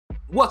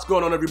What's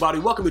going on, everybody?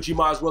 Welcome to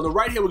GmiasWorld, and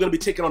right here we're going to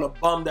be taking on a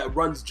bum that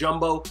runs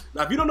jumbo.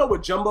 Now, if you don't know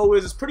what jumbo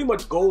is, it's pretty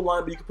much goal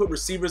line, but you can put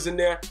receivers in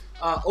there.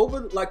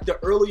 Over like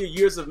the earlier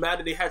years of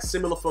Madden, they had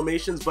similar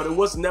formations, but it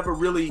was never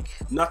really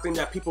nothing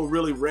that people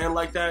really ran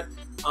like that.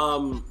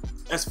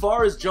 As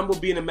far as jumbo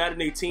being in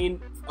Madden 18,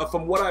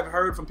 from what I've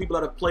heard from people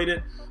that have played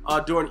it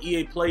during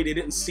EA Play, they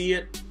didn't see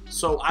it.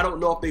 So I don't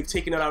know if they've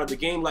taken it out of the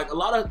game. Like a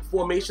lot of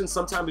formations,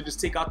 sometimes they just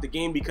take out the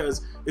game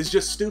because it's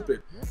just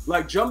stupid.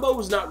 Like jumbo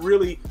was not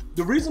really,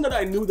 the reason that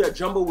I knew that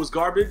jumbo was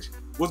garbage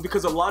was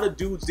because a lot of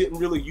dudes didn't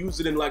really use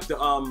it in like the,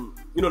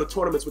 you know, the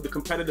tournaments with the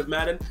competitive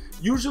Madden.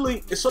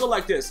 Usually it's sort of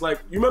like this, like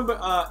you remember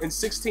in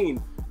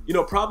 16, you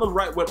know, Problem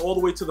Right went all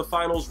the way to the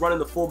finals running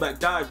the fullback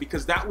dive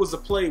because that was a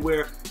play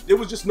where there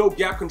was just no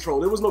gap control.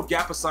 There was no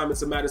gap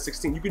assignments in Madden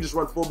 16. You could just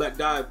run fullback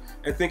dive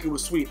and think it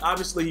was sweet.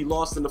 Obviously, he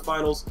lost in the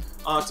finals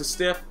to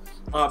Stiff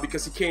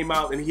because he came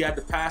out and he had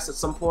to pass at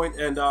some point,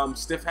 and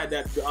Stiff had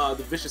that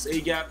the vicious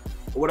A gap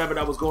or whatever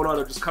that was going on,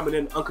 of just coming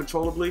in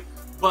uncontrollably.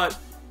 But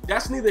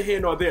that's neither here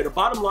nor there. The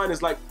bottom line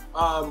is like,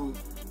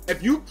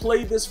 if you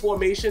play this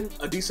formation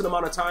a decent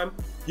amount of time,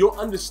 you'll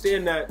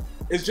understand that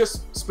it's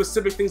just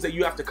specific things that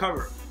you have to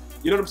cover.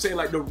 You know what I'm saying?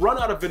 Like the run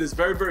out of it is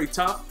very, very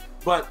tough,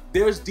 but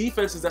there's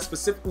defenses that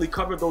specifically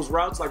cover those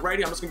routes. Like right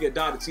here, I'm just gonna get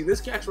dotted. See this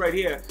catch right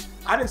here?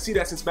 I didn't see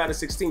that since Madden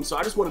 16, so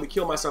I just wanted to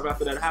kill myself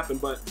after that happened.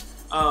 But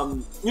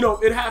you know,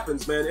 it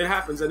happens, man. It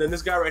happens. And then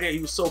this guy right here, he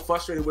was so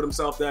frustrated with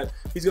himself that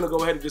he's gonna go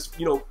ahead and just,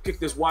 you know, kick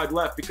this wide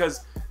left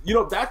because, you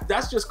know,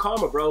 that's just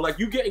karma, bro. Like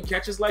you getting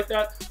catches like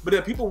that, but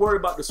then people worry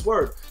about the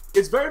swerve.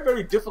 It's very,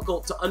 very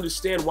difficult to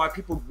understand why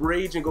people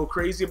rage and go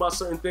crazy about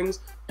certain things.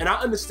 And I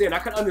understand. I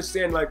can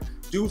understand like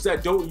dudes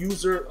that don't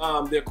use their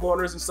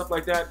corners and stuff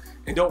like that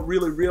and don't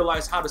really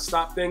realize how to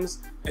stop things,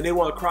 and they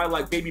want to cry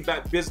like baby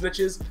back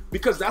bitches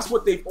because that's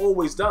what they've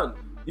always done.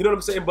 You know what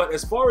I'm saying? But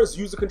as far as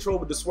user control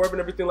with the swerve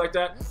and everything like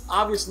that,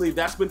 obviously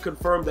that's been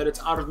confirmed that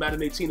it's out of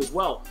Madden 18 as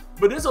well.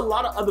 But there's a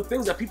lot of other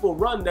things that people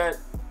run that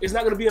is not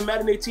going to be in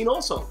Madden 18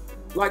 also.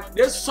 Like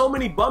there's so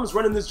many bums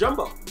running this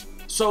jumbo.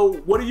 So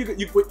what are you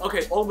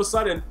okay, all of a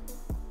sudden,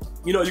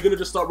 you know, you're going to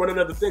just start running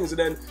other things, and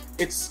then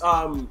it's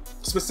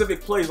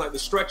specific plays like the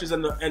stretches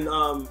and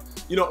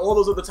you know, all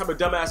those other type of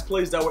dumbass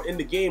plays that were in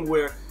the game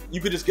where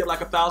you could just get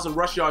like 1,000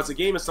 rush yards a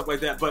game and stuff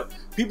like that. But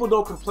people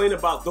don't complain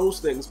about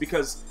those things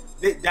because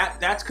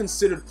that's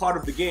considered part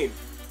of the game.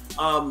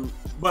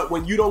 But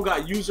when you don't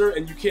got user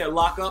and you can't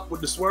lock up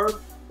with the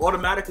swerve,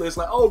 automatically it's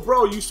like, oh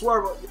bro, you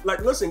swerve. Like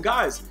listen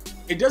guys,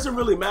 it doesn't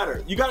really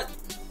matter.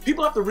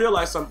 People have to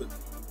realize something.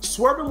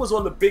 Swerving was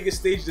on the biggest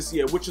stage this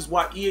year, which is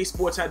why EA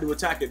Sports had to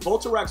attack it.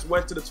 Voltarax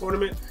went to the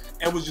tournament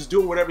and was just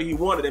doing whatever he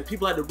wanted, and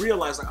people had to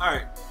realize like, all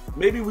right,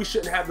 maybe we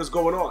shouldn't have this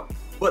going on.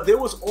 But there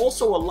was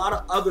also a lot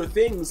of other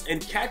things and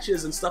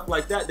catches and stuff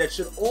like that that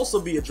should also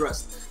be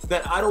addressed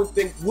that I don't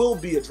think will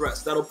be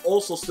addressed. That'll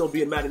also still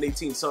be in Madden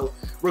 18. So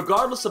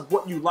regardless of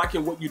what you like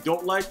and what you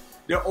don't like,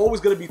 there are always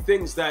going to be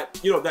things that,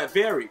 you know, that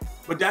vary.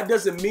 But that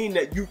doesn't mean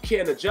that you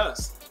can't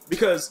adjust,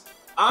 because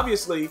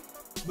obviously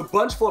the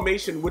bunch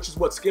formation, which is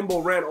what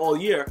Skimbo ran all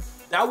year,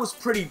 that was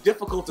pretty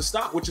difficult to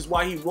stop, which is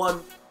why he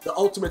won the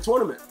Ultimate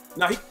Tournament.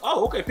 Now,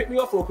 oh, okay, pick me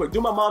up real quick.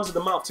 Do my mom's in the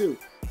mouth, too.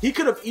 He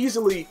could have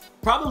easily,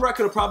 Problem Right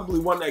could have probably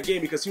won that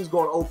game because he was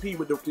going OP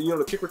with the, you know,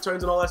 the kick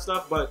returns and all that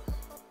stuff. But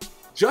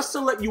just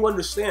to let you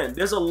understand,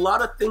 there's a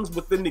lot of things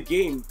within the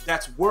game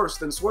that's worse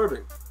than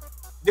swerving.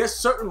 There's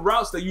certain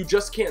routes that you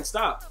just can't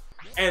stop.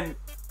 And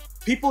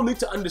people need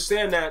to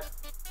understand that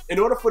in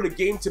order for the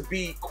game to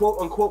be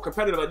quote-unquote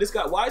competitive, like this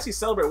guy, why is he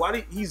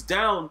celebrating? He's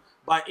down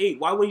by 8.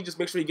 Why wouldn't he just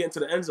make sure he get into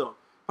the end zone?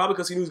 Probably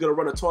because he knew he was going to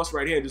run a toss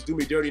right here and just do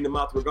me dirty in the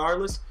mouth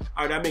regardless.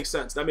 All right, that makes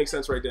sense. That makes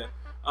sense right there.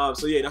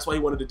 So yeah, that's why he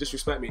wanted to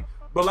disrespect me.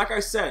 But like I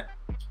said,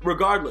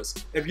 regardless,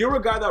 if you're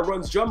a guy that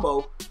runs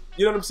jumbo,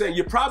 you know what I'm saying?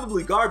 You're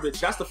probably garbage.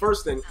 That's the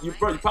first thing. You're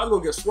probably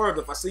going to get swerved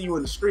if I see you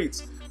in the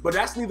streets. But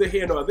that's neither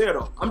here nor there,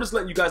 though. I'm just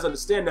letting you guys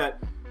understand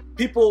that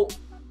people,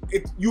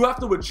 you have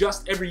to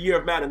adjust every year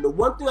of Madden. The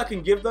one thing I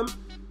can give them,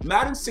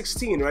 Madden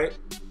 16, right?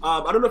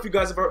 I don't know if you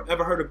guys have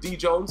ever heard of D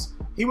Jones.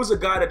 He was a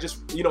guy that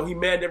just, you know, he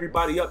manned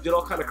everybody up, did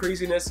all kind of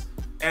craziness,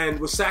 and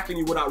was sacking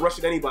you without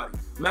rushing anybody.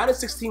 Madden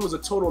 16 was a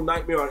total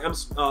nightmare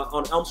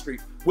on Elm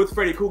Street with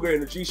Freddy Krueger in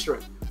the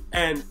G-string.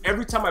 And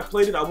every time I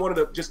played it, I wanted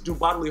to just do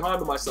bodily harm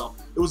to myself.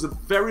 It was a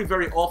very,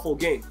 very awful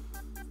game.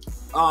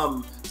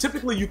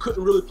 Typically, you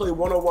couldn't really play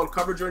one-on-one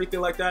coverage or anything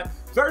like that.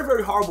 Very,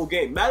 very horrible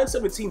game. Madden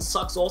 17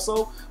 sucks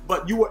also,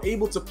 but you were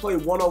able to play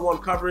one-on-one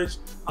coverage.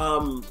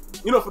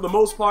 You know, for the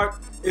most part,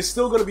 it's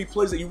still going to be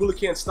plays that you really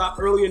can't stop.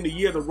 Early in the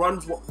year, the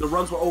runs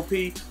were OP.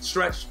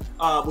 Stretch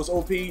was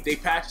OP. They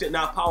patched it.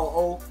 Now Power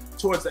O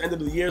towards the end of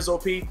the year is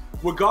OP.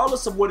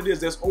 Regardless of what it is,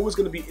 there's always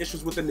going to be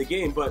issues within the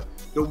game. But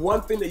the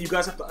one thing that you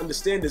guys have to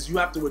understand is you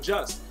have to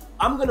adjust.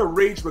 I'm going to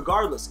rage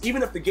regardless.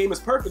 Even if the game is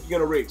perfect, you're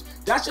going to rage.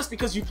 That's just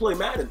because you play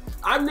Madden.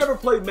 I've never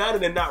played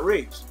Madden and not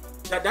rage.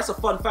 That's a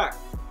fun fact.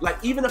 Like,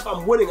 even if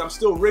I'm winning, I'm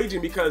still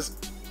raging because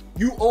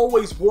you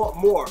always want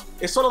more.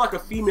 It's sort of like a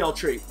female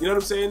trait. You know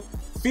what I'm saying?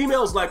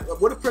 Females, like,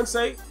 what did Prince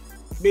say?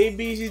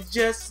 Maybe she's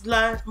just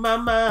like my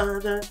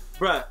mother.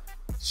 Bruh,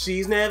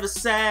 She's never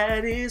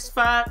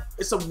satisfied.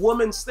 It's a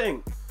woman's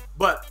thing,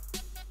 but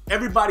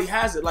everybody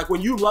has it. Like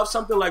when you love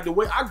something, like the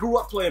way I grew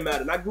up playing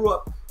Madden, I grew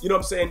up, you know what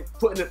I'm saying,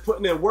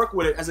 putting in work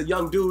with it as a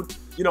young dude,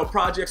 you know,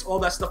 projects, all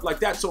that stuff like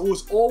that. So it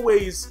was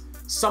always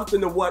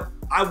something to what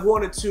I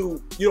wanted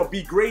to, you know,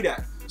 be great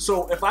at.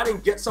 So if I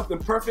didn't get something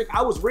perfect,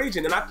 I was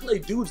raging. And I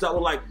played dudes that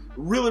were like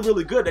really,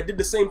 really good that did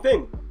the same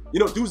thing. You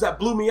know, dudes that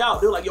blew me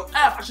out. They're like, yo,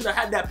 F, I should have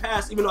had that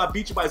pass even though I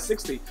beat you by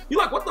 60. You're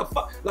like, what the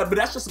fuck? Like, but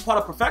that's just a part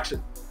of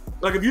perfection.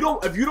 Like if you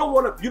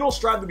don't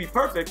strive to be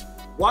perfect,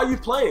 why are you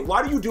playing?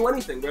 Why do you do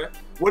anything, man?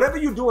 Whatever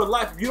you do in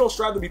life, if you don't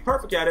strive to be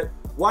perfect at it,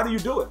 why do you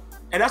do it?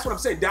 And that's what I'm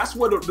saying. That's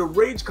where the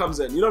rage comes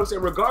in. You know what I'm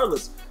saying?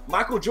 Regardless,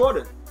 Michael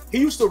Jordan, he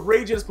used to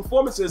rage at his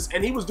performances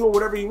and he was doing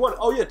whatever he wanted.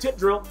 Oh yeah, tip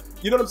drill.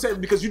 You know what I'm saying?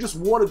 Because you just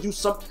want to do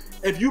something.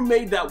 If you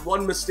made that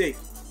one mistake,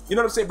 you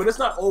know what I'm saying? But it's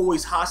not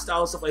always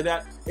hostile and stuff like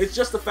that. It's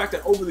just the fact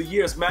that over the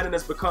years, Madden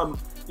has become,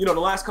 you know,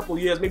 the last couple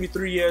of years, maybe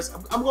 3 years.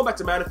 I'm going back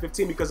to Madden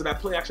 15 because of that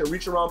play action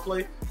reach around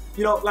play.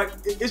 You know, like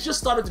it's just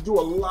started to do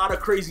a lot of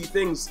crazy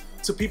things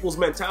to people's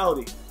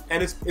mentality.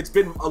 And it's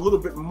been a little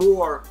bit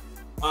more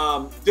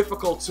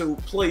difficult to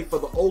play for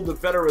the older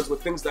veterans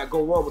with things that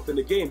go on within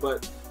the game.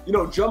 But, you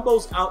know,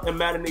 Jumbo's out in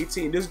Madden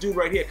 18. This dude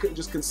right here couldn't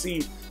just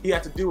concede. He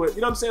had to do it.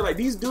 You know what I'm saying? Like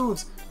these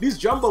dudes, these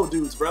Jumbo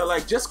dudes, bro,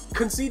 like just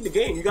concede the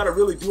game. You got to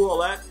really do all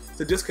that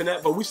to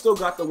disconnect, but we still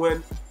got the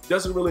win.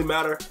 Doesn't really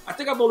matter. I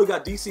think I've only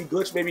got DC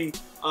glitch maybe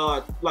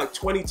like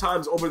 20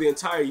 times over the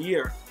entire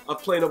year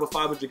of playing over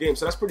 500 games,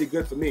 so that's pretty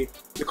good for me.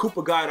 The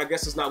Cooper guide, I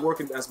guess, is not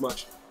working as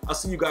much. I'll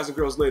see you guys and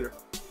girls later.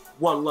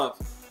 One love.